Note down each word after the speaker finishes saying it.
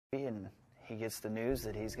And he gets the news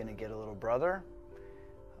that he's going to get a little brother,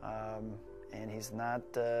 and he's not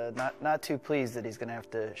too pleased that he's going to have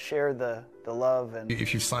to share the love. And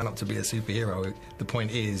if you sign up to be a superhero, the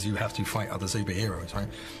point is you have to fight other superheroes, right?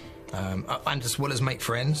 And as well as make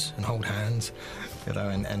friends and hold hands, you know,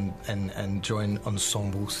 and join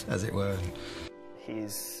ensembles, as it were.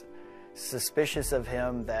 He's suspicious of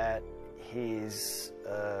him that he's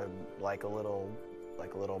like a little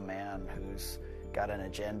man who's got an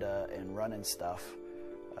agenda and running stuff,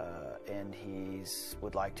 and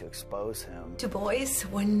would like to expose him. Do boys,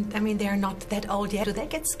 when, I mean, they're not that old yet, do they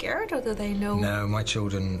get scared, or do they know? No, my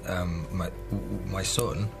children, my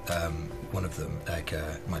son, one of them,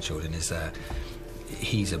 my children, is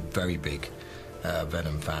he's a very big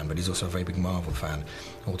Venom fan, but he's also a very big Marvel fan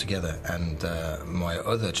altogether. And my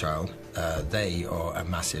other child, they are a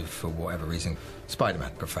massive, for whatever reason,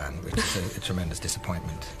 Spider-Man fan, which is a tremendous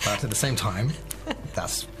disappointment. But at the same time,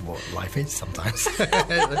 that's what life is sometimes.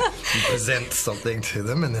 You present something to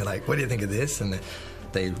them and they're like, what do you think of this? And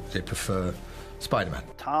they prefer Spider-Man.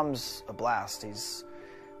 Tom's a blast. He's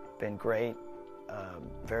been great,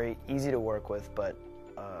 very easy to work with, but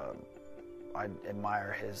I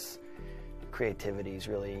admire his creativity. He's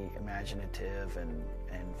really imaginative and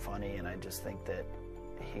funny, and I just think that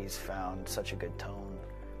he's found such a good tone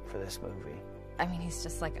for this movie. I mean, he's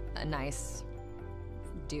just like a nice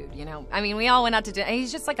dude, you know? I mean, we all went out to dinner.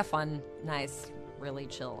 He's just like a fun, nice, really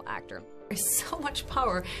chill actor. There's so much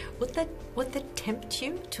power. Would that tempt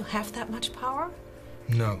you to have that much power?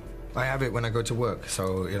 No. I have it when I go to work,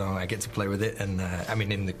 so you know I get to play with it, and I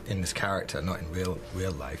mean in this character, not in real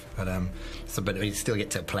life, but we still get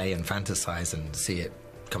to play and fantasize and see it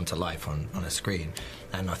come to life on a screen,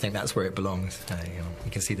 and I think that's where it belongs. You know,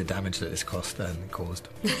 you can see the damage that it's caused.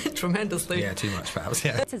 Tremendously. Yeah, too much perhaps.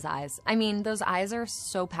 Yeah. It's his eyes. I mean, those eyes are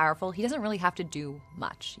so powerful. He doesn't really have to do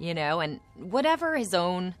much, you know, and whatever his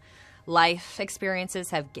own life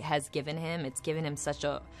experiences has given him, it's given him such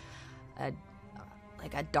a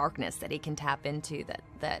darkness that he can tap into,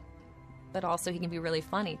 but also he can be really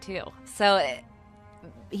funny too. So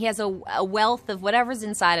he has a wealth of whatever's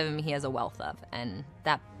inside of him. He has a wealth of, and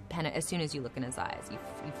that as soon as you look in his eyes, you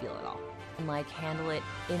feel it all. And like handle it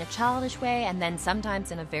in a childish way, and then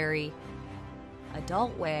sometimes in a very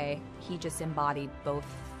adult way. He just embodied both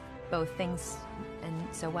things and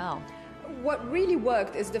so well. What really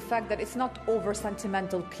worked is the fact that it's not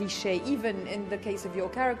over-sentimental cliche, even in the case of your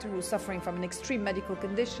character who's suffering from an extreme medical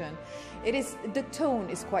condition. The tone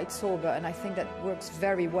is quite sober, and I think that works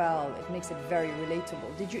very well. It makes it very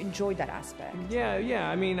relatable. Did you enjoy that aspect? Yeah.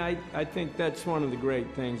 I mean, I think that's one of the great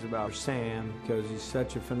things about Sam, because he's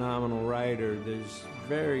such a phenomenal writer. There's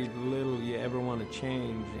very little you ever want to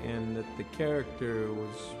change, and that the character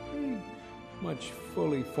was pretty much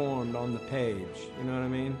fully formed on the page, you know what I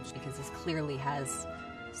mean? Because this clearly has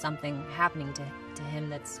something happening to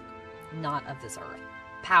him that's not of this earth.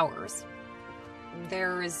 Powers.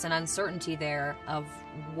 There is an uncertainty there of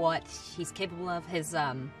what he's capable of. His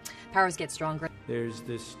powers get stronger. There's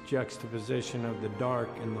this juxtaposition of the dark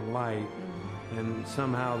and the light, and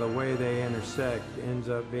somehow the way they intersect ends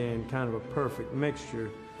up being kind of a perfect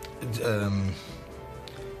mixture.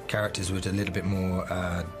 Characters with a little bit more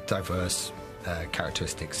diverse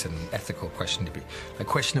characteristics and ethical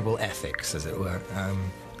questionable ethics, as it were,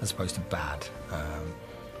 as opposed to bad.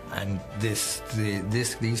 And these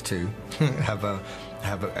two have a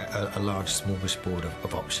large smorgasbord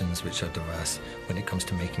of options which are diverse when it comes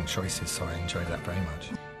to making choices. So I enjoy that very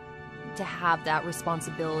much. To have that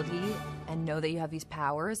responsibility and know that you have these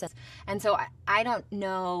powers, and so I don't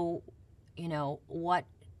know, you know, what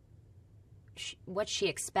she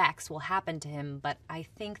expects will happen to him, but I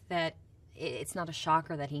think that it's not a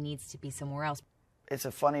shocker that he needs to be somewhere else. It's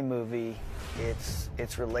a funny movie. It's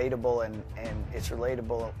relatable, and it's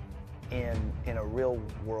relatable in a real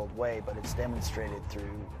world way, but it's demonstrated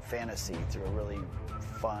through fantasy, through a really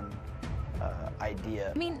fun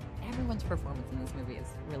idea. I mean, everyone's performance in this movie is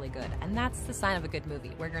really good, and that's the sign of a good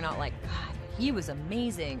movie, where you're not like, God, he was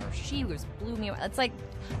amazing, or she blew me away. It's like,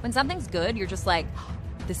 when something's good, you're just like, oh,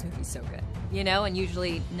 this movie's so good, you know? And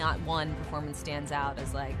usually not one performance stands out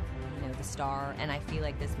as like, you know, the star, and I feel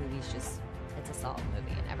like this movie's just, it's a solid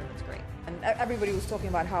movie, and everyone's great. And everybody was talking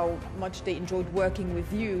about how much they enjoyed working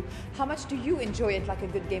with you. How much do you enjoy it, like a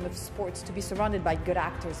good game of sports, to be surrounded by good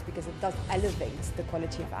actors, because it does elevate the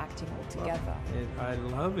quality of acting altogether? I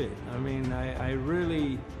love it. I mean, I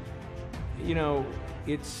really, you know,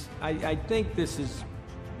 I think this is,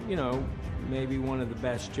 you know, maybe one of the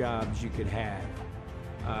best jobs you could have.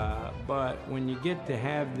 But when you get to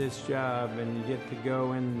have this job and you get to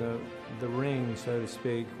go in the ring, so to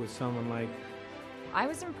speak, with someone like I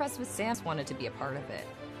was impressed with Sam's wanted to be a part of it.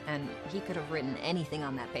 And he could have written anything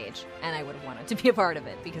on that page, and I would have wanted to be a part of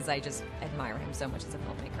it because I just admire him so much as a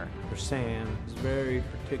filmmaker. Sam is very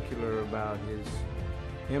particular about his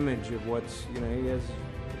image of what's, you know, he has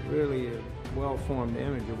really a well-formed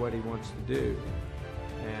image of what he wants to do.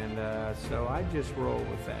 And so I just roll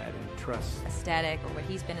with that and trust. Aesthetic or what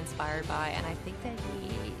he's been inspired by, and I think that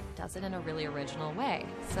he does it in a really original way.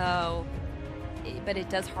 So, but it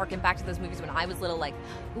does harken back to those movies when I was little, like,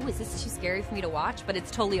 ooh, is this too scary for me to watch? But it's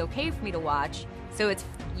totally okay for me to watch. So it's,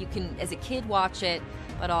 you can, as a kid, watch it,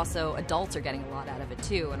 but also adults are getting a lot out of it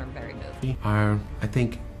too and are very moved. I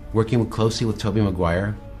think, working closely with Tobey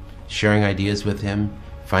Maguire, sharing ideas with him,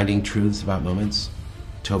 finding truths about moments.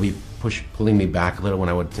 Tobey pulling me back a little when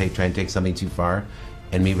I would try and take something too far,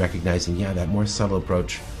 and me recognizing, yeah, that more subtle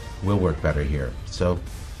approach will work better here. So,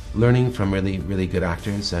 learning from really, really good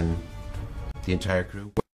actors and the entire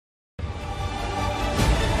crew.